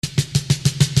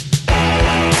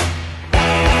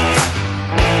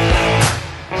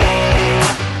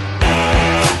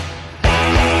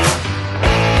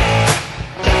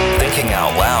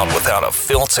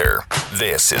filter.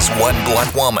 This is One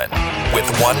Blunt Woman with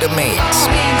Wanda Means.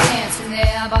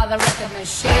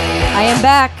 I am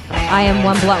back. I am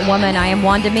One Blunt Woman. I am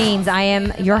Wanda Means. I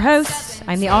am your host.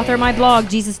 I'm the author of my blog,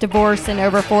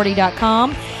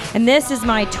 JesusDivorceAndOver40.com. And this is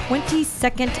my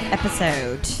 22nd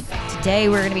episode. Today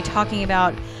we're going to be talking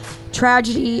about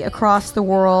tragedy across the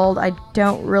world. I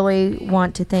don't really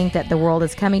want to think that the world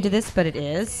is coming to this, but it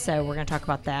is. So we're going to talk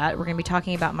about that. We're going to be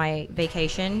talking about my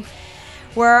vacation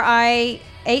where I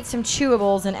ate some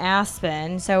chewables in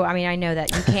Aspen. So, I mean, I know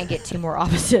that you can't get two more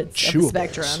opposites of the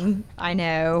spectrum. I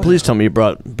know. Please tell me you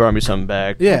brought me something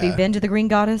back. Yeah. Have you been to the Green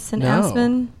Goddess in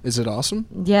Aspen? Is it awesome?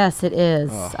 Yes, it is.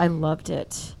 I loved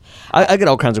it. I get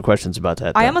all kinds of questions about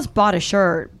that. I though. almost bought a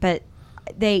shirt, but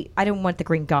I didn't want the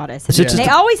Green Goddess. Is it just They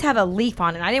a- always have a leaf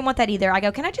on it. And I didn't want that either. I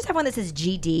go, can I just have one that says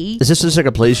GD? Is this just like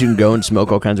a place you can go and smoke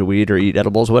all kinds of weed or eat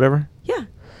edibles, whatever? Yeah.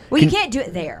 Well, you can't do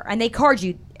it there. And they card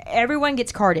you. Everyone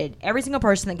gets carded. Every single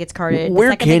person that gets carded. Where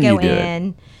the second can they go you do it?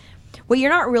 in. Well,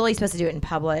 you're not really supposed to do it in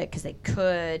public because they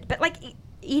could. But like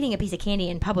eating a piece of candy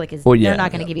in public is they're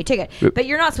not going to give you a ticket. But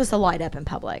you're not supposed to light up in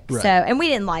public. Right. So, and we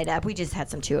didn't light up. We just had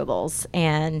some chewables.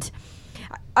 And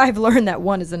I've learned that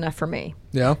one is enough for me.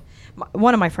 Yeah.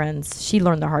 One of my friends, she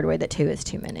learned the hard way that two is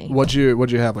too many. What'd you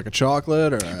have? Like a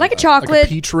chocolate or Like a chocolate. Like a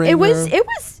peach ring? It was.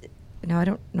 No, I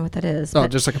don't know what that is. Oh, but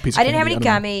just like a piece of I didn't have candy,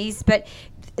 any gummies, but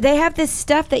they have this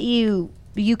stuff that you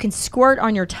can squirt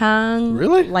on your tongue.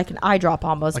 Really? Like an eye drop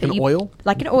almost. Like but an oil?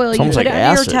 Like an oil. It's You almost put like it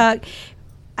under acid. your tongue.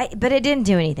 But it didn't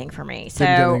do anything for me. So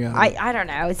Didn't do anything. I don't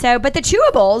know. So, but the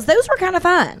chewables, those were kind of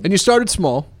fun. And you started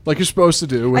small, like you're supposed to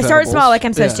do. With I started edibles. small like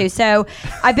I'm supposed Yeah. to. So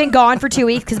I've been gone for 2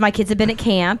 weeks because my kids have been at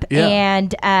camp. Yeah.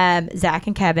 And Zach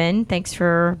and Kevin, thanks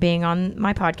for being on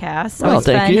my podcast. Well, Always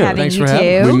thank fun you. having Thanks you for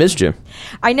having too. We missed you.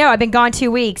 I know. I've been gone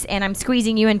 2 weeks, and I'm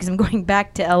squeezing you in because I'm going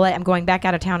back to LA. I'm going back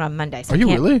out of town on Monday. So Are I you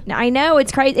can't- really? No, I know.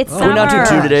 It's crazy. It's Can summer. we not do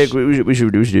two Gosh. today? We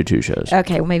should do 2 shows.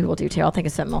 Okay, well, maybe we'll do 2. I'll think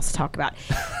of something else to talk about.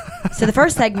 So the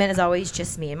first segment is always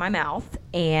just me and my mouth.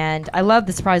 And I love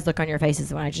the surprised look on your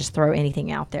faces when I just throw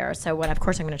anything out there. So what, of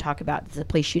course, I'm going to talk about is the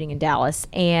police shooting in Dallas.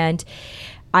 And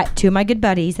 2 of my good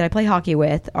buddies that I play hockey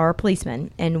with are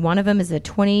policemen. And one of them is a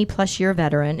 20-plus year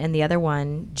veteran, and the other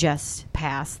one just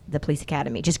passed the police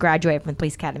academy, just graduated from the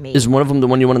police academy. Is one of them the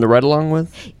one you wanted to ride along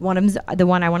with? One of them's the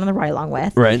one I went on the ride along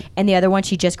with. Right. And the other one,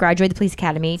 she just graduated the police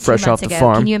academy 2 Fresh months off the ago.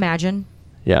 farm. Can you imagine?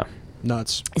 Yeah.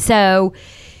 Nuts. So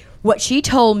what she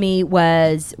told me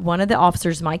was one of the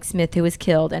officers, Mike Smith, who was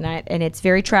killed, and it's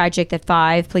very tragic that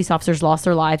 5 police officers lost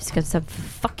their lives because some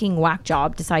fucking whack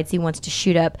job decides he wants to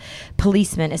shoot up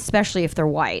policemen, especially if they're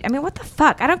white. I mean, what the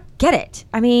fuck? I don't get it.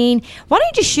 I mean, why don't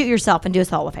you just shoot yourself and do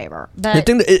us all a favor? But The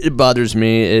thing that it bothers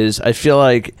me is I feel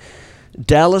like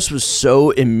Dallas was so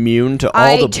immune to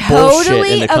all the bullshit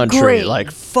totally in the country. agree.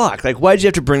 Like, fuck. Like, why'd you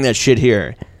have to bring that shit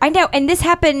here? I know, and this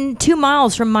happened 2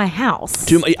 miles from my house.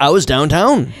 I was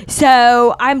downtown.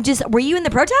 So I'm just, were you in the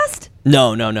protest?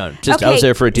 No. Just I was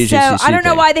there for a DJCC So I don't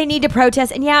know thing. why they need to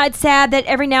protest. And yeah, it's sad that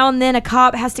every now and then a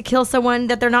cop has to kill someone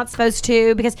that they're not supposed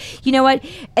to, because you know what?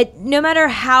 No matter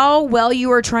how well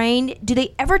you are trained, do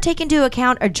they ever take into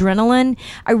account adrenaline?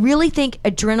 I really think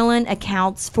adrenaline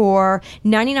accounts for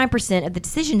 99% of the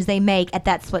decisions they make at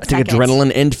that split I think second.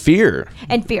 adrenaline and fear.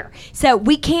 And fear. So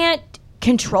we can't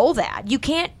control that. You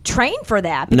can't train for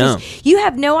that because No. you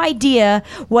have no idea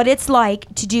what it's like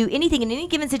to do anything in any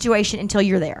given situation until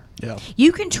you're there. Yeah.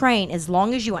 You can train as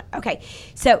long as you want. Okay,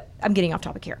 so I'm getting off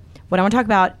topic here. What I want to talk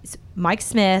about is Mike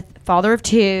Smith, father of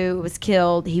 2, was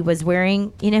killed. He was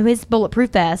wearing, his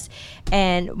bulletproof vest.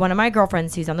 And one of my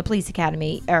girlfriends who's on the police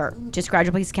academy, or just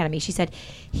graduated police academy, she said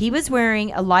he was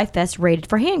wearing a life vest rated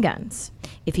for handguns.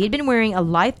 If he had been wearing a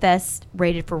life vest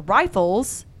rated for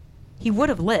rifles, he would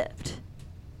have lived.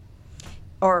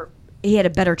 Or he had a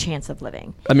better chance of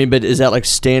living. I mean, but is that like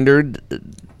standard?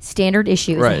 Standard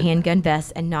issue is Right. a handgun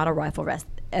vest and not a rifle vest.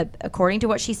 According to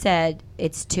what she said,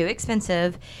 it's too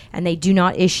expensive, and they do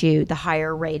not issue the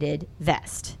higher rated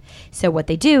vest. So what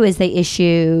they do is they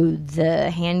issue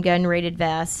the handgun rated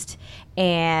vest.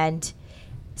 And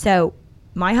so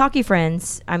my hockey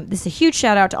friends, this is a huge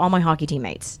shout out to all my hockey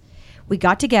teammates. We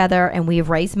got together and we have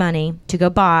raised money to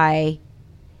go buy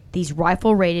these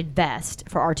rifle rated vests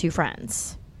for our 2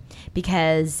 friends.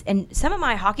 Because, and some of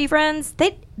my hockey friends,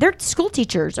 they're school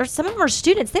teachers, or some of them are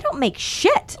students. They don't make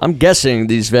shit. I'm guessing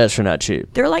these vests are not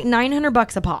cheap. They're like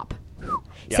 $900 a pop.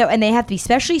 So, and they have to be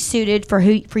specially suited for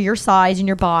your size and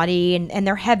your body, and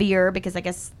they're heavier because I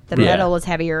guess the metal is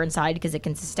heavier inside because it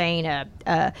can sustain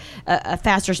a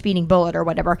faster speeding bullet or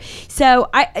whatever. So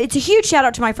it's a huge shout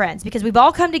out to my friends because we've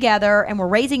all come together and we're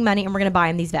raising money and we're going to buy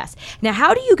them these vests. Now,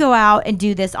 how do you go out and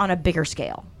do this on a bigger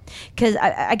scale? because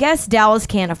I guess Dallas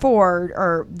can't afford,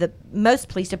 or most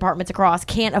police departments across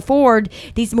can't afford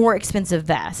these more expensive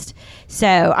vests.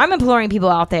 So I'm imploring people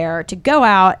out there to go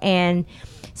out and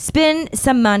spend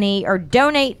some money or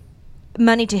donate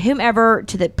money to whomever,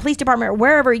 to the police department or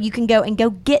wherever you can go, and go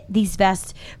get these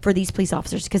vests for these police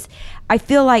officers. Because I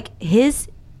feel like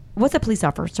what's a police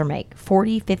officer make?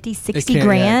 40, 50, 60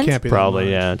 grand? It can't be Probably,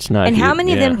 that much. it's not. And how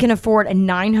many of yeah. them can afford a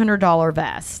 $900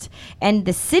 vest? And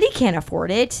the city can't afford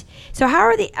it. So how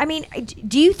are they? I mean,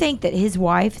 do you think that his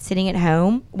wife sitting at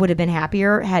home would have been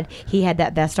happier had he had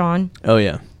that vest on? Oh,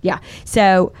 yeah. Yeah.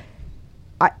 So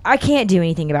I can't do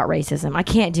anything about racism. I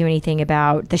can't do anything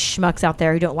about the schmucks out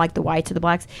there who don't like the whites or the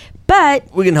blacks.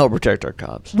 But We can help protect our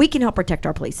cops. we can help protect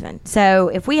our policemen. So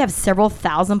if we have several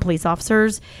thousand police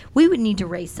officers, we would need to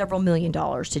raise several $1 million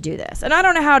to do this. And I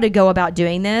don't know how to go about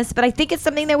doing this, but I think it's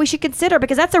something that we should consider,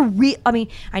 because that's I mean,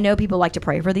 I know people like to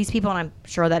pray for these people, and I'm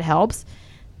sure that helps.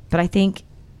 But I think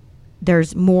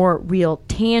there's more real,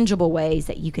 tangible ways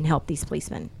that you can help these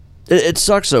policemen. It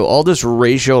sucks, though. All this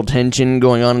racial tension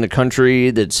going on in the country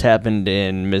that's happened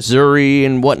in Missouri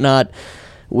and whatnot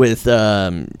with,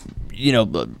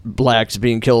 blacks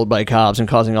being killed by cops and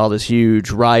causing all this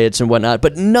huge riots and whatnot.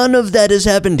 But none of that has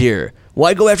happened here.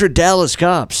 Why go after Dallas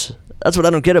cops? That's what I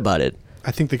don't get about it.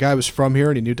 I think the guy was from here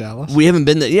and he knew Dallas. We haven't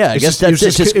been there. Yeah, I guess that's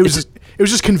it. It was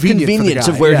just convenient for the Convenience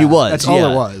guy. of where he was. That's all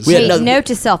yeah. it was. We had Hey, another- note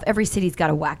to self, every city's got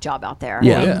a whack job out there.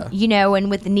 Yeah. And, Yeah. and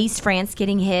with Nice, France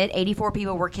getting hit, 84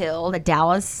 people were killed. A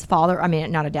Texas father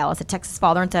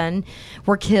and son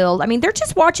were killed. I mean, they're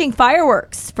just watching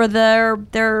fireworks for their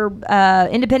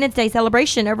Independence Day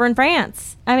celebration over in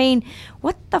France. I mean,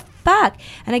 what the fuck?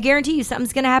 And I guarantee you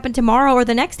something's going to happen tomorrow or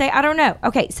the next day. I don't know.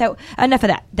 Okay, so enough of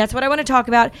that. That's what I want to talk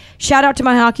about. Shout out to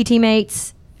my hockey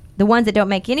teammates, the ones that don't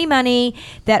make any money,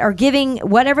 that are giving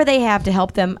whatever they have to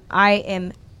help them. I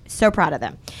am so proud of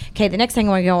them. Okay, the next thing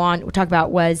I want to go on, we'll talk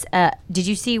about was, did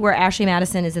you see where Ashley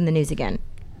Madison is in the news again?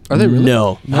 Are they really?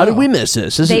 No. How did we miss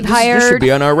this? This They've this hired- should be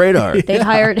on our radar. They've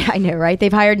hired, I know, right?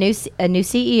 They've hired a new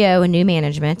CEO and new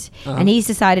management, and he's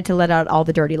decided to let out all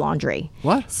the dirty laundry.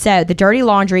 What? So the dirty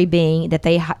laundry being that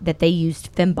they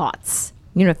used fembots.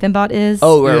 You know what fembot is?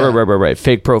 Oh, Yeah. right.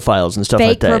 Fake profiles and stuff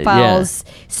like Fake that. profiles.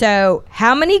 So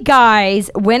how many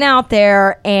guys went out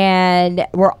there and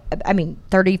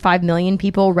 35 million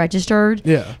people registered?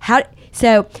 Yeah.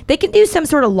 So they can do some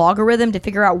sort of logarithm to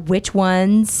figure out which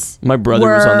ones. My brother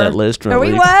was on that list. Oh,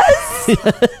 he was?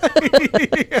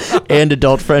 And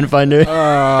adult friend finder.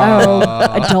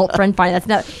 Adult friend finder. That's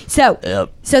not. So, Yep.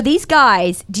 so these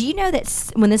guys, do you know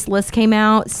that when this list came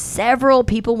out, several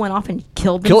people went off and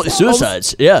killed themselves?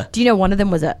 Suicides. Yeah. Do you know one of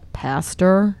them was a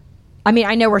pastor? I mean,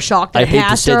 I know we're shocked that I a hate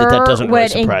to say pastor that doesn't really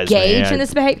would surprise me. engage in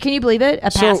this behavior. Can you believe it?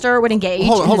 A pastor would engage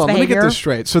Hold in on. this Let me behavior. get this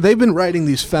straight. So they've been writing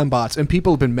these fembots, and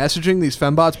people have been messaging these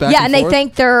fembots back Yeah, and and they forth,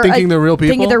 think they're thinking they're real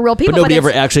people. Thinking they're real people, But nobody ever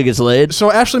it's- actually gets laid.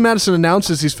 So Ashley Madison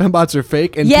announces these fembots are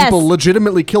fake, and Yes. people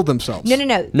legitimately killed themselves. No.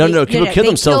 No, people kill They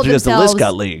themselves killed because the list themselves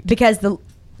got leaked. Because the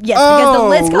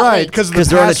list got right, leaked. because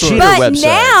they're on a cheater But website.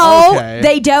 now Okay.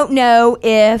 they don't know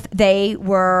if they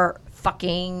were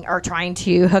fucking or trying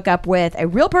to hook up with a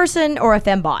real person or a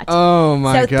fembot. Oh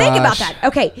my So think about gosh. that.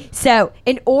 Okay, so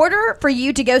in order for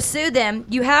you to go sue them,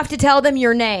 you have to tell them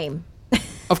your name.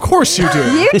 Of course you do.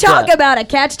 You talk about a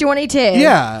catch-22.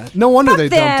 Yeah, no wonder Fuck they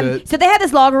them. dumped it. So they had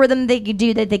this logarithm they could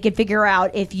do that they could figure out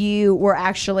if you were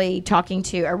actually talking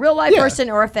to a real life Yeah.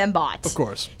 person or a fembot. Of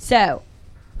course. So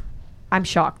I'm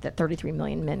shocked that 33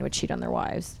 million men would cheat on their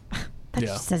wives. That Yeah.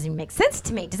 just doesn't even make sense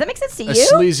to me. Does that make sense to A you?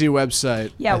 sleazy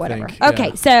website. Yeah, I whatever. think. Okay,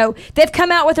 Yeah. so they've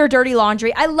come out with their dirty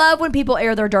laundry. I love when people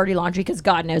air their dirty laundry because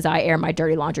God knows I air my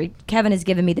dirty laundry. Kevin has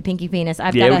given me the pinky penis.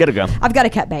 We gotta go. I've got to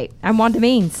cut bait. I'm Wanda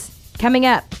Means. Coming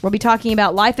up, we'll be talking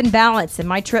about life and balance and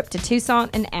my trip to Tucson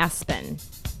and Aspen.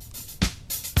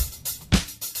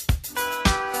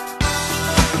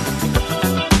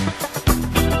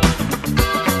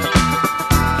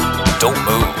 Don't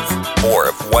move. More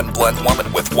of One Blunt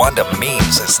Woman with Wanda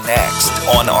Means is next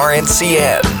on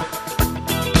RNCN.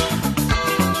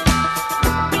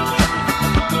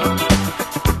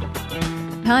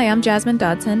 Hi, I'm Jasmine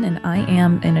Dodson, and I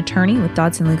am an attorney with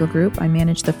Dodson Legal Group. I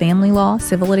manage the family law,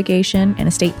 civil litigation, and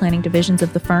estate planning divisions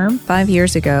of the firm. 5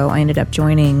 years ago, I ended up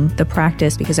joining the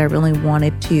practice because I really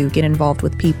wanted to get involved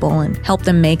with people and help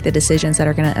them make the decisions that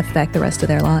are going to affect the rest of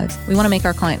their lives. We want to make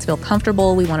our clients feel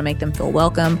comfortable, we want to make them feel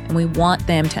welcome, and we want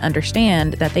them to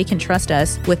understand that they can trust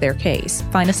us with their case.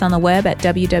 Find us on the web at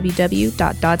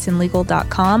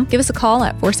www.dodsonlegal.com. Give us a call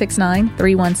at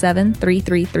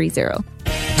 469-317-3330.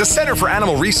 The Center for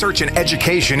Animal Research and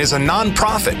Education is a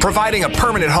nonprofit providing a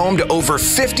permanent home to over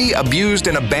 50 abused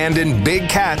and abandoned big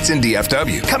cats in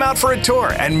DFW. Come out for a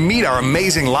tour and meet our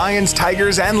amazing lions,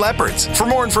 tigers, and leopards. For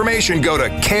more information, go to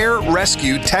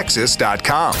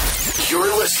carerescuetexas.com.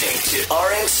 You're listening to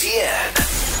RNCN,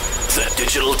 the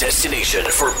digital destination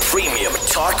for premium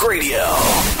talk radio.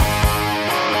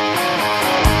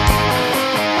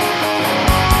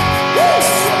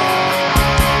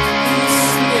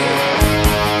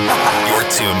 You're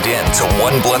tuned in to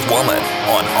One Blunt Woman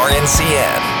on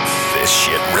RNCN. This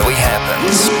shit really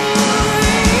happens.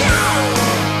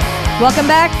 Welcome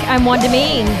back. I'm Wanda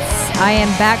Means. I am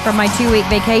back from my 2-week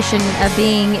vacation of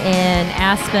being in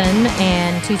Aspen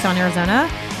and Tucson, Arizona.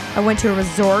 I went to a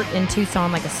resort in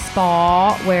Tucson, like a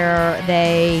spa, where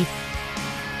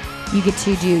you get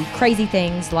to do crazy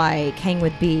things like hang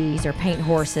with bees or paint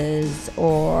horses,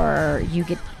 or you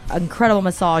get incredible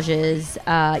massages.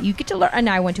 You get to learn, and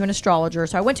I went to an astrologer.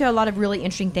 So I went to a lot of really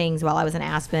interesting things while I was in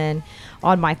Aspen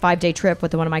on my 5-day trip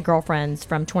with one of my girlfriends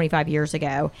from 25 years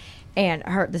ago. And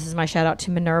this is my shout out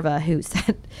to Minerva, who was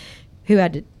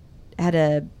waiting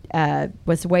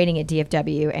at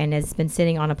DFW and has been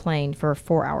sitting on a plane for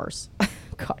 4 hours.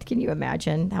 God, can you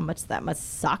imagine how much that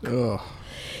must suck? Ugh.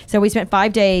 So we spent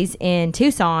 5 days in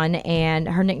Tucson, and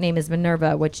her nickname is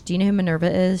Minerva, which, do you know who Minerva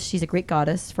is? She's a Greek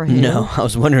goddess for who? No, I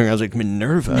was wondering. I was like,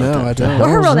 Minerva? No, I don't. Well,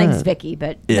 her real name's Vicky,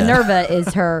 but yeah. Minerva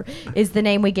is the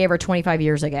name we gave her 25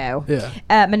 years ago.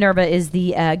 Yeah. Minerva is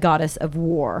the goddess of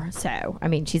war. So, I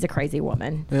mean, she's a crazy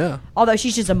woman. Yeah. Although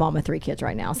she's just a mom of 3 kids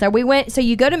right now. So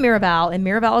you go to Miraval, and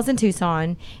Miraval is in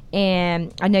Tucson,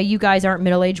 and I know you guys aren't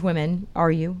middle-aged women,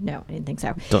 are you? No, I didn't think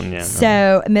so.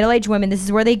 So middle-aged women, this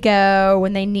is where they go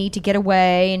when they need to get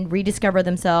away and rediscover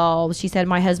themselves. She said,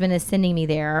 my husband is sending me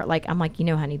there. I'm like,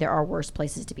 honey, there are worse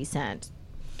places to be sent.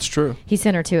 It's true. He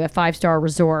sent her to a 5-star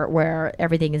resort where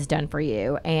everything is done for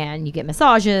you, and you get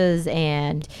massages,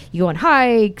 and you go on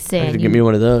hikes, and give me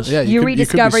one of those. Yeah, you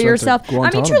rediscover yourself.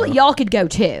 I mean, truly, y'all could go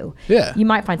too. Yeah. You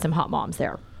might find some hot moms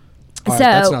there. All right,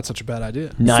 that's not such a bad idea.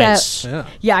 Nice.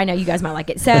 Yeah, I know you guys might like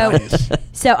it. So,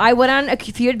 so I went on a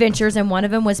few adventures, and one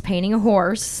of them was painting a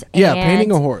horse. Yeah,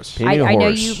 painting a horse. I know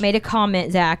you made a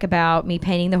comment, Zach, about me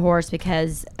painting the horse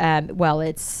because,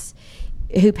 it's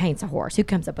who paints a horse? Who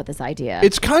comes up with this idea?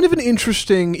 It's kind of an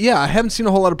interesting. Yeah, I haven't seen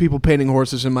a whole lot of people painting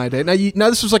horses in my day. Now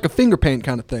this was like a finger paint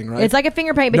kind of thing, right? It's like a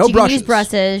finger paint, but no you brushes. can use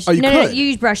brushes. Oh, you no, could. you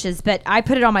use brushes, but I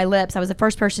put it on my lips. I was the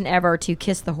first person ever to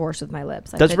kiss the horse with my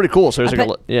lips. That's pretty cool. So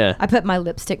I put my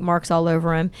lipstick marks all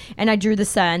over him, and I drew the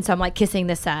sun. So I'm like kissing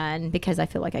the sun because I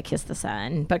feel like I kissed the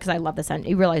sun, but because I love the sun.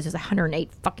 You realize there's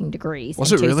 108 fucking degrees.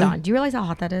 Was in it really? Tucson. Do you realize how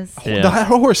hot that is? Yeah. The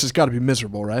horse has got to be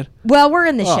miserable, right? Well, we're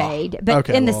in the shade, but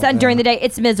in the sun during the day,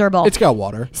 it's miserable. It's got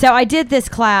water. So I did this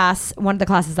class. One of the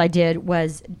classes I did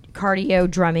was cardio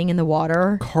drumming in the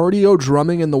water. Cardio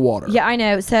drumming in the water. Yeah, I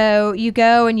know. So you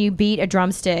go and you beat a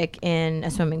drumstick in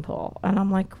a swimming pool. And I'm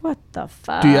like, what the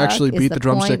fuck? Do you actually beat the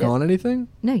drumstick on anything?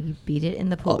 No, you beat it in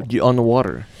the pool. On the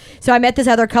water. So I met this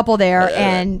other couple there,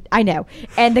 and I know.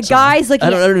 And the guy's looking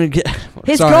I don't even get...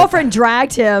 His girlfriend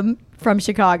dragged him from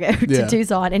Chicago to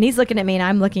Tucson, and he's looking at me, and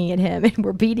I'm looking at him, and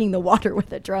we're beating the water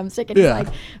with a drumstick, and he's like,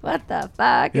 what the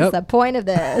fuck is the point of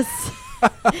this?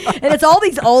 And it's all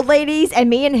these old ladies, and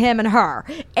me and him and her,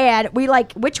 and we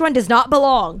which one does not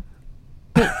belong?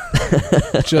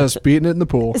 Just beating it in the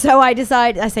pool. So I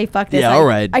say, fuck this. Yeah, all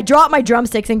right. I drop my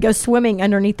drumsticks and go swimming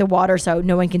underneath the water so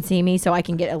no one can see me, so I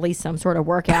can get at least some sort of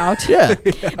workout. Yeah.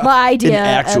 My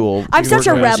idea. I'm such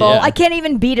a rebel. Yeah. I can't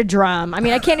even beat a drum. I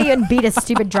mean, I can't even beat a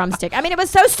stupid drumstick. I mean, it was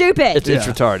so stupid. It's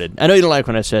retarded. I know you don't like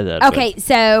when I say that. Okay,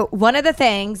 so one of the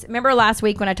things, remember last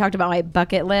week when I talked about my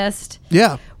bucket list?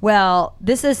 Yeah. Well,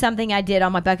 this is something I did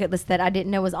on my bucket list that I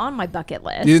didn't know was on my bucket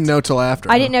list. You didn't know till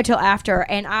after. I didn't know till after,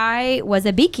 and I was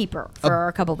a beekeeper for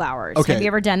a couple of hours. Okay. Have you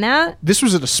ever done that? This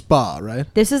was at a spa, right?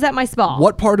 This is at my spa.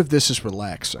 What part of this is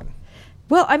relaxing?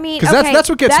 Well, I mean, because that's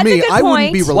what gets me. I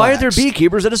wouldn't be relaxed. Why are there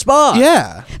beekeepers at a spa?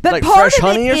 Yeah, but like part fresh of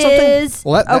honey it or something? is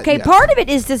yeah. Part of it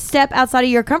is to step outside of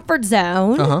your comfort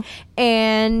zone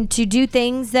and to do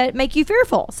things that make you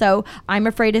fearful. So I'm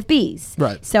afraid of bees.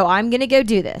 Right. So I'm gonna go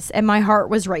do this, and my heart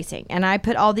was racing, and I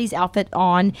put all these outfits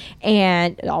on.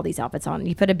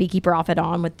 You put a beekeeper outfit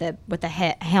on with the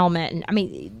helmet, and I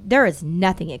mean there is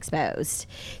nothing exposed.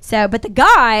 So, but the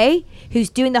guy who's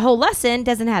doing the whole lesson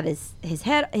doesn't have his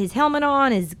helmet on,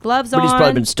 his gloves on. But he's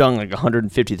probably been stung like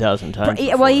 150,000 times.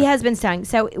 Well, he has been stung.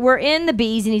 So we're in the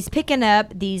bees, and he's picking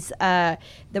up these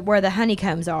where the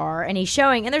honeycombs are, and he's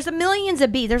showing. And there's a million millions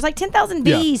of bees. There's like 10,000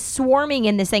 bees swarming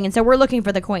in this thing, and so we're looking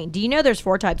for the queen. Do you know there's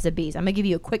 4 types of bees? I'm gonna give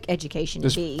you a quick education.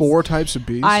 There's bees. 4 types of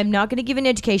bees. I'm not gonna give an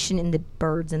education in the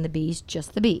birds and the bees,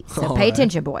 just the bees. So pay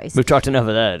attention, boys. We've talked enough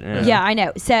of that. Yeah, I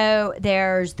know. So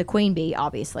there's the queen bee,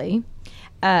 obviously,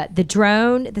 the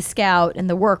drone, the scout, and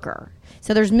the worker.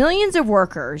 So there's millions of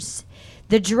workers.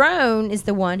 The drone is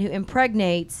the one who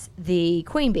impregnates the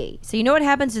queen bee. So you know what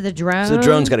happens to the drone? So the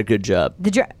drone's got a good job.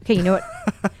 Okay, you know what?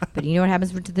 But you know what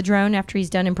happens to the drone after he's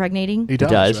done impregnating? He dies.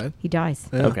 dies. Right? He dies.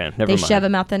 Yeah. Okay, never They mind. shove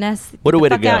him out the nest. What a way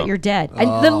to Get the fuck go. out, you're dead.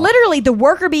 And then literally the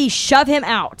worker bees shove him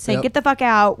out, saying, Yep. get the fuck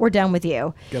out, we're done with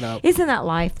you. Get out. Isn't that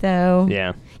life, though?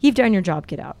 Yeah. You've done your job,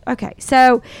 get out. Okay,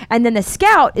 so, and then the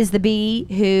scout is the bee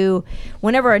who,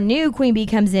 whenever a new queen bee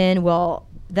comes in,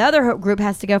 the other group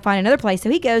has to go find another place, so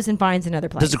he goes and finds another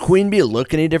place. Does the queen bee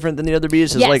look any different than the other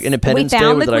bees? Is Yes. like Independence We Day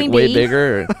found with the like queen way bee.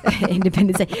 bigger? Or?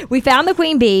 Independence Day. We found the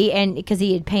queen bee, and because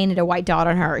he had painted a white dot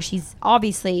on her, she's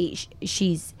obviously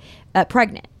she's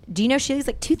pregnant. Do you know she lays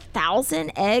like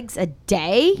 2,000 eggs a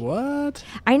day? What?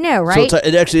 I know, So right?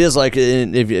 it actually is like,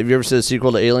 if you ever seen the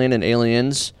sequel to Alien and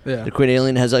Aliens, Yeah. the queen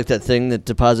alien has like that thing that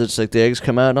deposits like the eggs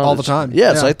come out on All the time.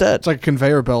 Yeah, it's like that. It's like a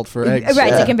conveyor belt for eggs. Right,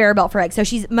 it's Yeah. a conveyor belt for eggs. So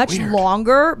she's much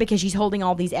longer because she's holding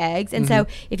all these eggs. And so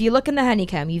if you look in the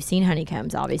honeycomb, you've seen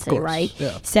honeycombs, obviously, course, right?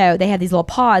 yeah. So they have these little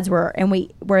pods where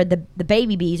the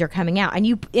baby bees are coming out,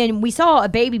 and we saw a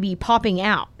baby bee popping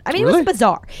out. I mean, it Really? was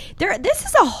bizarre. This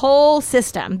is a whole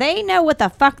system. They know what the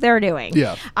fuck they're doing.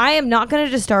 Yeah. I am not going to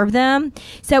disturb them.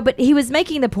 So, but he was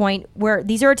making the point where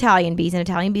these are Italian bees, and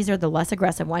Italian bees are the less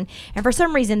aggressive one. And for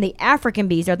some reason, the African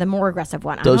bees are the more aggressive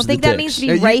one. I Those don't are think the that means dicks. to be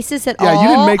Yeah, you- racist at yeah, all. you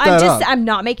didn't make that up. I'm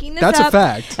not making this That's up. a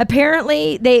fact.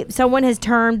 Apparently, someone has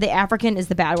termed the African as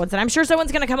the bad ones, and I'm sure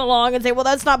someone's going to come along and say, "Well,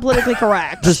 that's not politically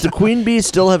correct." Does the queen bee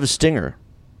still have a stinger?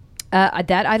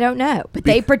 That I don't know, but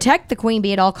they protect the queen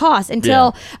bee at all costs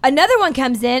until another one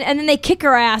comes in, and then they kick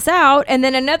her ass out, and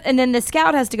then then the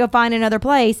scout has to go find another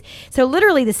place. So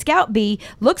literally, the scout bee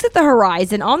looks at the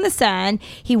horizon on the sun.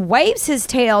 He waves his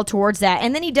tail towards that,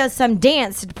 and then he does some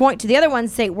dance to point to the other one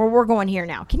and say, "Well, we're going here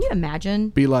now." Can you imagine?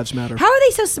 Bee lives matter. How are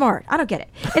they so smart? I don't get it.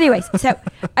 Anyways, so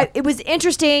it was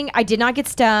interesting. I did not get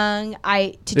stung.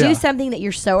 To Yeah. do something that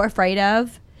you're so afraid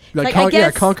of. Like, I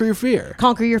guess conquer your fear.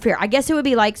 conquer your fear. I guess it would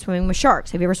be like swimming with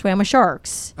sharks. Have you ever swam with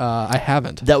sharks? I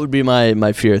haven't. That would be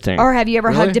my fear thing. Or have you ever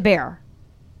Really? hugged a bear?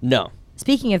 No.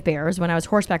 Speaking of bears, when I was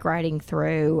horseback riding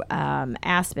through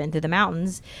Aspen, through the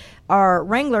mountains, our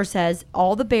wrangler says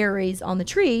all the berries on the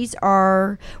trees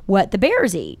are what the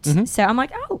bears eat. Mm-hmm. So I'm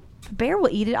like, oh, the bear will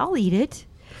eat it. I'll eat it.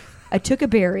 I took a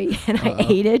berry and I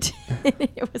ate it.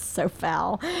 It was so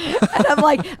foul. And I'm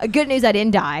like, good news, I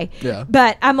didn't die. Yeah.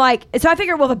 But I'm like, so I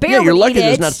figured, well, the bear Yeah, you're would lucky eat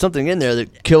there's it. not something in there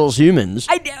that kills humans.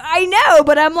 I know,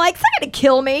 but I'm like, it's not going to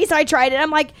kill me. So I tried it.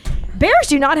 I'm like, bears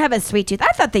do not have a sweet tooth. I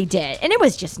thought they did. And it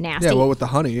was just nasty. Yeah, well, with the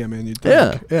honey, I mean, you'd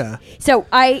think. Yeah. So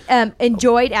I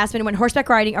enjoyed Aspen and went horseback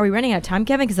riding. Are we running out of time,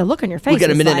 Kevin? Because the look on your face. We got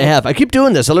a was minute and a like- half. I keep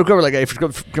doing this. I look over like I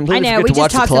completely I know. forget We to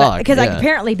watch just talked the about clock. because Yeah.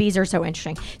 apparently bees are so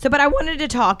interesting. So, but I wanted to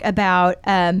talk about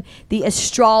the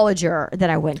astrologer that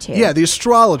I went to. Yeah, the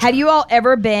astrologer. Have you all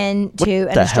ever been to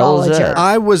an the hell is astrologer? that?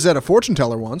 I was at a fortune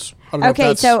teller once. I don't know if Okay,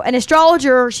 that's- so an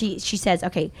astrologer, she says,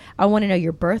 okay, I want to know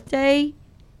your birthday,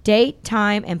 date,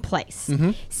 time, and place.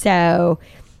 Mm-hmm. So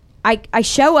I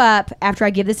show up after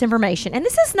I give this information, and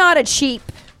this is not a cheap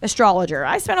astrologer.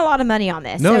 I spent a lot of money on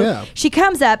this. No, so yeah. she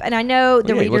comes up, and I know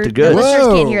the yeah, you looked readers, good. the listeners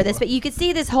Whoa. can't hear this, but you could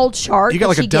see this whole chart. You got that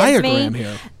like a she gives diagram me.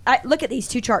 here. Look at these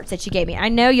 2 charts that she gave me. I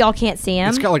know y'all can't see them.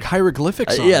 It's got like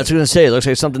hieroglyphics on Yeah, I it. was going to say, it looks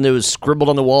like something that was scribbled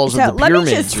on the walls So of the let me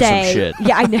pyramids just or some say, shit.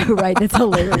 yeah, I know, right? That's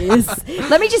hilarious.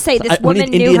 Let me just say, this We woman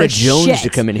need knew Indiana her Jones shit. to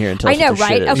come in here and tell I us know, what this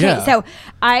right? shit is. Okay, Yeah. so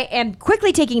I am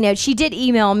quickly taking notes. She did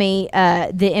email me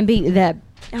the.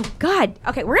 Oh God.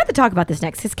 Okay, we're going to have to talk about this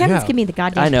next because Kevin's Yeah. giving me the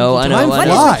goddamn. I know, pinky I know, finger. I What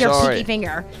know. is with your Sorry. pinky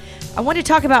finger? I want to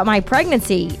talk about my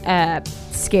pregnancy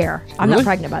scare. I'm not Really?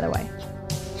 pregnant, by the way.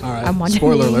 All right. I'm one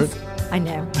Spoiler to alert. I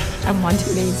know. I'm one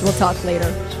to means. We'll talk later.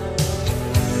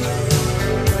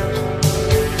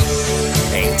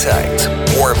 Hang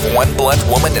tight. More of One Blunt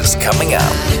Woman is coming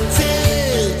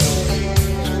up.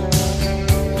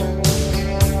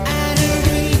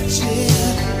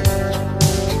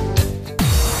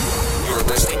 You're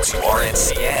listening to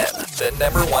RNCN, the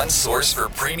 #1 source for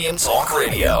premium talk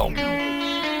radio.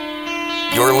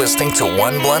 You're listening to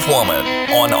One Blunt Woman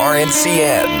on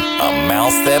RNCN, a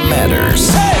mouth that matters.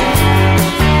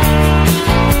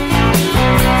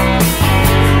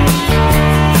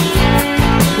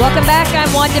 Welcome back.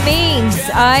 I'm Wanda Means.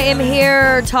 I am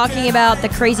here talking about the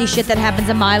crazy shit that happens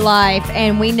in my life,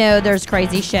 and we know there's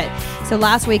crazy shit. So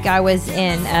last week I was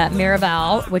in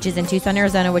Miraval, which is in Tucson,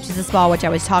 Arizona, which is a spa, which I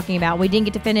was talking about. We didn't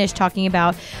get to finish talking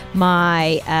about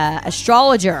my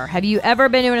astrologer. Have you ever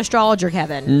been to an astrologer,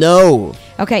 Kevin? No.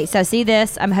 Okay, so see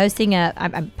this. I'm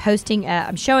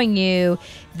showing you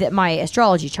my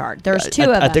astrology chart. There's two of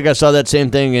them. I think I saw that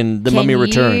same thing in The Mummy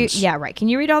Returns. Yeah, right. Can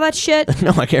you read all that shit?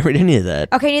 No, I can't read any of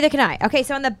that. Okay, neither can I. Okay,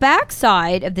 so on the back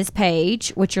side of this page,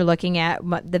 which you're looking at,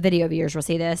 the video viewers will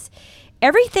see this,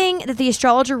 everything that the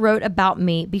astrologer wrote about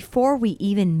me before we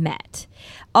even met.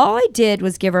 All I did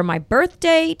was give her my birth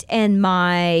date and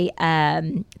my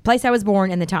place I was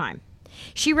born and the time.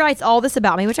 She writes all this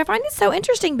about me, which I find is so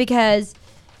interesting because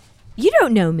you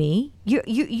don't know me.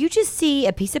 You just see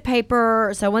a piece of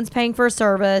paper, someone's paying for a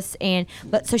service,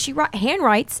 so she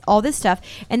handwrites all this stuff.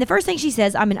 And the first thing she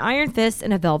says, I'm an iron fist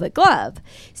and a velvet glove.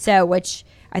 So, which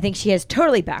I think she has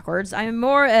totally backwards. I'm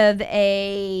more of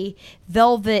a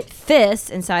velvet fist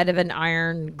inside of an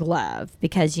iron glove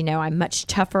because, I'm much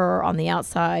tougher on the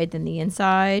outside than the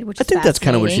inside, which I think that's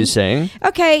kind of what she's saying.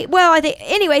 Okay, well,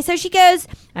 anyway, so she goes,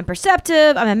 I'm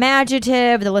perceptive, I'm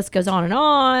imaginative, the list goes on and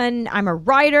on. I'm a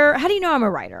writer. How do you know I'm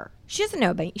a writer? She doesn't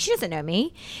know me. She doesn't know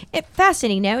me.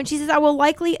 Fascinating, no? And she says, I will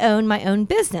likely own my own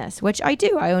business, which I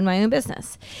do. I own my own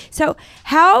business. So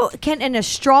how can an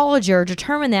astrologer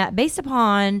determine that based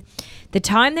upon the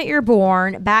time that you're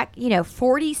born back,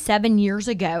 47 years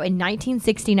ago in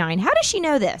 1969? How does she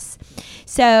know this?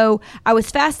 So I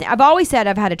was fascinated. I've always said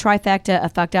I've had a trifecta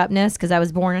of fucked upness because I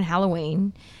was born on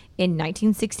Halloween in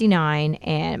 1969,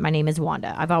 and my name is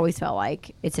Wanda. I've always felt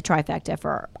like it's a trifecta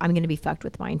for I'm going to be fucked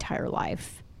with my entire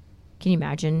life. Can you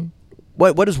imagine?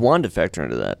 What does Wanda factor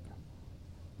into that?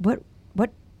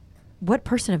 What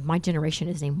person of my generation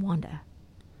is named Wanda?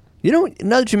 Now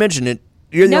that you mention it,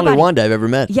 you're the only Wanda I've ever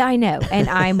met. Yeah, I know. And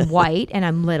I'm white and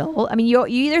I'm little. I mean, you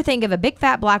either think of a big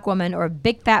fat black woman or a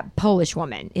big fat Polish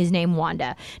woman is named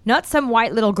Wanda. Not some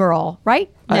white little girl,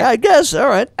 right? No. I guess. All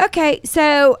right. Okay,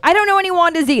 so I don't know any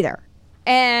Wandas either.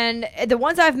 And the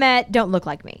ones I've met don't look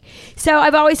like me. So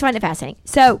I've always found it fascinating.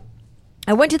 So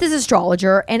I went to this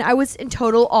astrologer, and I was in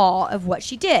total awe of what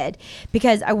she did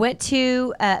because I went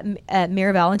to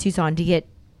Miraval in Tucson to get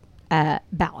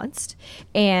balanced,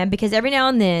 and because every now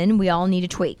and then we all need a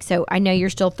tweak. So I know you're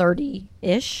still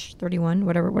 30-ish, 31,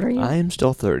 whatever. What are you? I am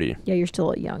still 30. Yeah, you're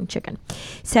still a young chicken.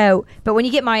 So, but when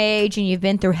you get my age and you've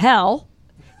been through hell,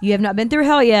 you have not been through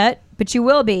hell yet, but you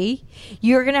will be.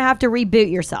 You're gonna have to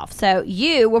reboot yourself. So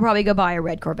you will probably go buy a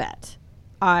red Corvette.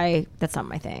 That's not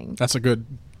my thing. That's a good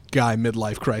guy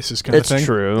midlife crisis kind of thing. It's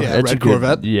true. Yeah, it's red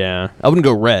Corvette. Yeah, I wouldn't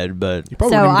go red, but you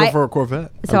probably wouldn't go for a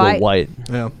Corvette. So I'd go white.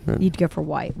 Yeah, you'd go for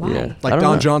white. Why? Yeah. Like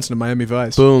Don Johnson in Miami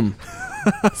Vice. Boom.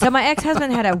 So my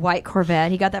ex-husband had a white Corvette.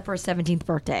 He got that for his 17th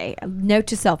birthday. Note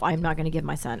to self, I'm not going to give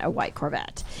my son a white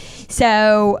Corvette.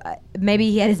 So maybe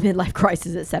he had his midlife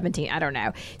crisis at 17. I don't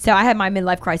know. So I had my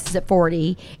midlife crisis at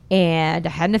 40, and I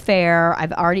had an affair.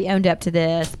 I've already owned up to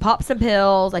this. Popped some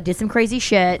pills. I did some crazy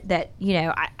shit that,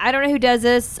 I don't know who does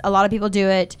this. A lot of people do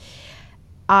it.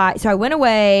 So I went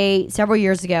away several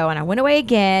years ago, and I went away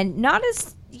again. Not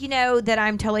as, that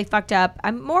I'm totally fucked up.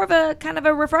 I'm more of a kind of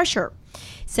a refresher.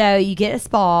 So you get a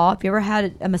spa. Have you ever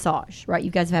had a massage? Right?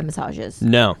 You guys have had massages.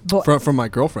 No. From my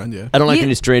girlfriend, yeah. I don't like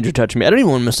any stranger touching me. I don't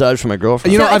even want a massage from my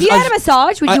girlfriend. So if you had a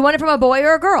massage, would you want it from a boy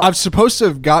or a girl? I'm supposed to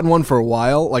have gotten one for a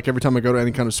while. Like every time I go to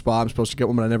any kind of spa, I'm supposed to get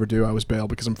one, but I never do. I always bail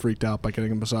because I'm freaked out by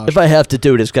getting a massage. If I have to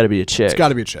do it, it's got to be a chick. It's got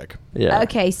to be a chick. Yeah.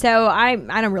 Okay, so I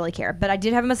don't really care, but I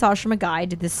did have a massage from a guy. I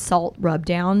did this salt rub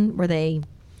down where they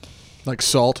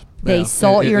salt. They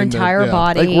salt your entire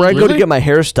body. Like where I go to get my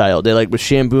hair styled, they with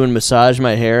shampoo and massage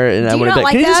my hair, and I want to be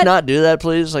like, can you just not do that,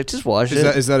 please? Like, just wash it.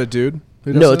 Is that a dude?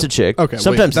 No, it's a chick. Okay.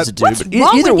 Sometimes it's a dude, but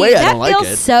wrong either with way, you? I don't like it. That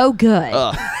feels so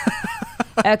good.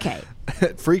 Okay.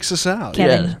 It freaks us out.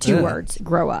 Kevin, two words,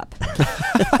 grow up.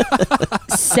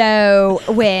 So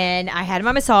when I had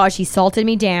my massage, he salted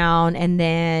me down, and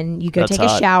then you go take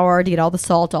a shower to get all the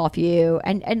salt off you.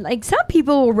 And like some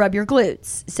people will rub your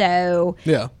glutes. So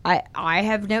yeah, I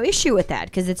have no issue with that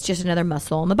because it's just another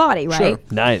muscle in the body, right? Sure.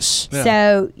 Nice. Yeah.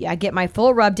 So I get my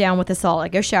full rub down with the salt. I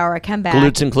go shower. I come back.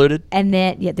 Glutes included? And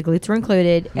then, the glutes are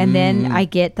included. And then I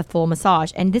get the full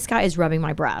massage. And this guy is rubbing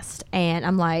my breast. And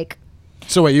I'm like...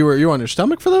 So wait, you were on your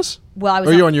stomach for this? Well, I was.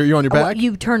 Or you on your back?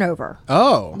 You turn over.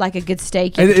 Oh, like a good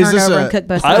steak. You turn over and cook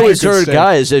both sides. I always heard,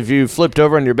 guys, if you flipped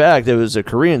over on your back, there was a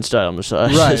Korean style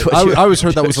massage. Right. I always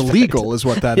heard that was illegal, is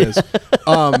what that is.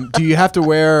 Do you have to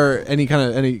wear any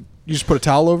You just put a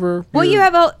towel over. Well, you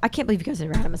have I can't believe you guys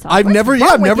never had a massage. I've What's never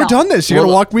wrong with y'all? done this. You gotta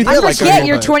walk me through. I like forget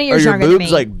you're 20 years Are your younger than me.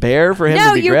 boobs like bare for him No,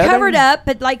 to be you're grabbing? covered up,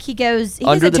 but like he doesn't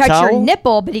Under the touch your towel?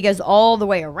 nipple, but he goes all the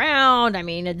way around. I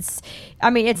mean, it's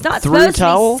not Through supposed to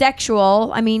towel? be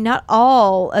sexual. I mean, not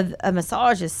all of a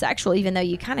massage is sexual, even though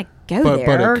you kind of go But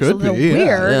there. it could it's a little be, yeah.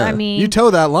 weird. Yeah. I mean, You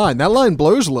toe that line. That line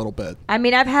blows a little bit. I've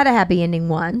had a happy ending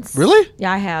once. Really?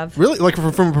 Yeah, I have. Really? Like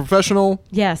from a professional?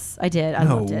 Yes, I did. I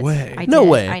No loved it. way. I No did.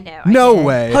 way. I know. No did.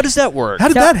 way. How does that work? How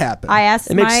did that happen? I asked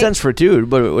It makes my, sense for a dude,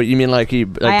 but what you mean like he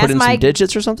put asked in my- some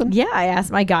digits or something? Yeah, I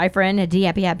asked my guy friend, "Had he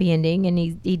happy ending?" And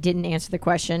he didn't answer the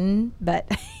question, but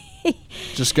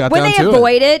Just got when down they to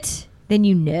avoid it, then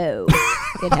you know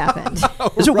it happened.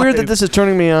 Is it weird that this is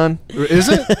turning me on? Is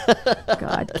it?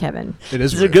 God, Kevin, It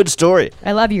is. It's a good story.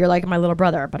 I love you. You're like my little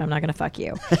brother, but I'm not gonna fuck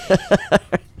you.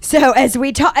 So as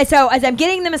I'm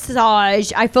getting the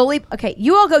massage,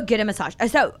 you all go get a massage.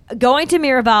 So going to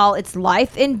Miraval, it's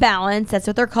Life in Balance. That's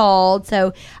what they're called.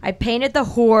 So I painted the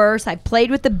horse. I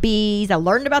played with the bees. I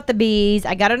learned about the bees.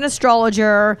 I got an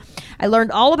astrologer. I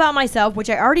learned all about myself, which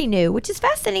I already knew, which is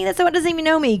fascinating that someone doesn't even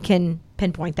know me can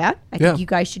pinpoint that. I think you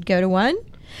guys should go to one.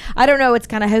 I don't know. It's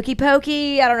kind of hokey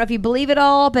pokey. I don't know if you believe it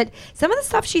all, but some of the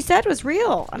stuff she said was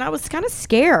real, and I was kind of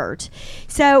scared.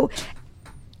 So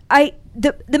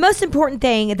the most important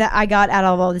thing that I got out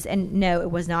of all this, and no,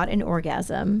 it was not an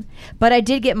orgasm, but I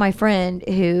did get my friend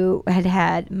who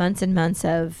had months and months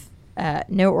of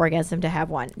no orgasm to have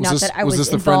one. Was this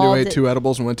the friend who ate 2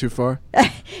 edibles and went too far?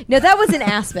 No, that was in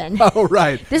Aspen. Oh,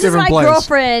 right. This Different is my place.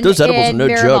 girlfriend. Those edibles in are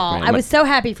no Miraval. joke, man. I was so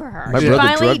happy for her. My She brother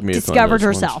finally drugged me with one of discovered those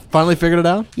ones. herself. Finally figured it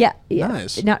out? Yeah.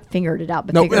 Nice. Not figured it out,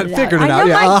 but No, figured it out. figured it I out, know,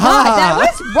 yeah. my God,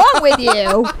 what's wrong with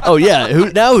you? Oh yeah,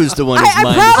 who's the one whose I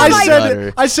mind probably- is I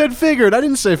better? I said figured. I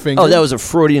didn't say fingered. Oh, that was a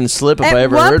Freudian slip if I At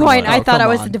ever one heard point, one. I thought I come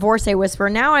was on. the divorcee whisperer.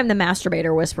 Now I'm the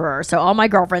masturbator whisperer. So all my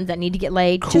girlfriends that need to get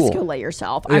laid, Cool. just go lay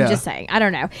yourself. Yeah. I'm just saying. I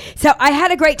don't know. So I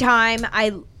had a great time.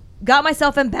 I got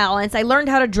myself in balance. I learned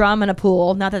how to drum in a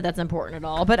pool. Not that that's important at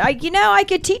all, but I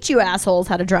could teach you assholes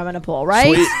how to drum in a pool,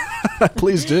 right? Sweet.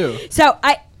 Please do. So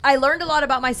I learned a lot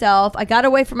about myself. I got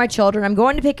away from my children. I'm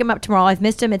going to pick them up tomorrow. I've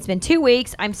missed them. It's been 2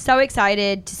 weeks. I'm so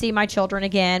excited to see my children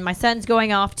again. My son's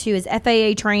going off to his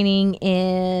FAA training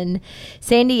in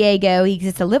San Diego. He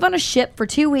gets to live on a ship for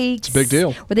 2 weeks. It's a big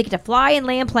deal. Where they get to fly and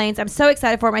land planes. I'm so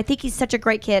excited for him. I think he's such a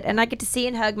great kid, and I get to see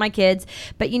and hug my kids.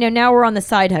 But, now we're on the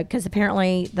side hug because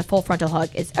apparently the full frontal hug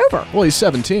is over. Well, he's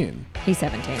 17. He's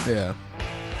 17. Yeah.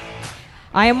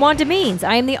 I am Wanda Means.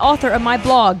 I am the author of my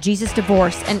blog, Jesus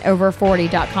Divorce and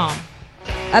Over40.com.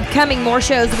 Upcoming more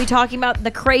shows, we'll be talking about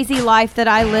the crazy life that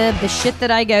I live, the shit that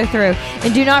I go through.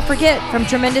 And do not forget, from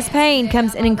tremendous pain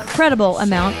comes an incredible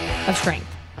amount of strength.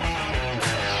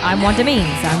 I'm Wanda Means.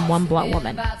 I'm one blunt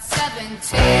woman.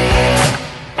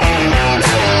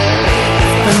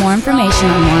 For more information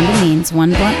on Wanda Means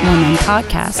One Blunt Woman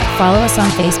podcast, follow us on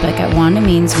Facebook at Wanda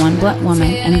Means One Blunt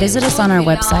Woman and visit us on our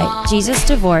website,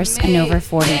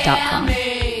 JesusDivorceandOver40.com.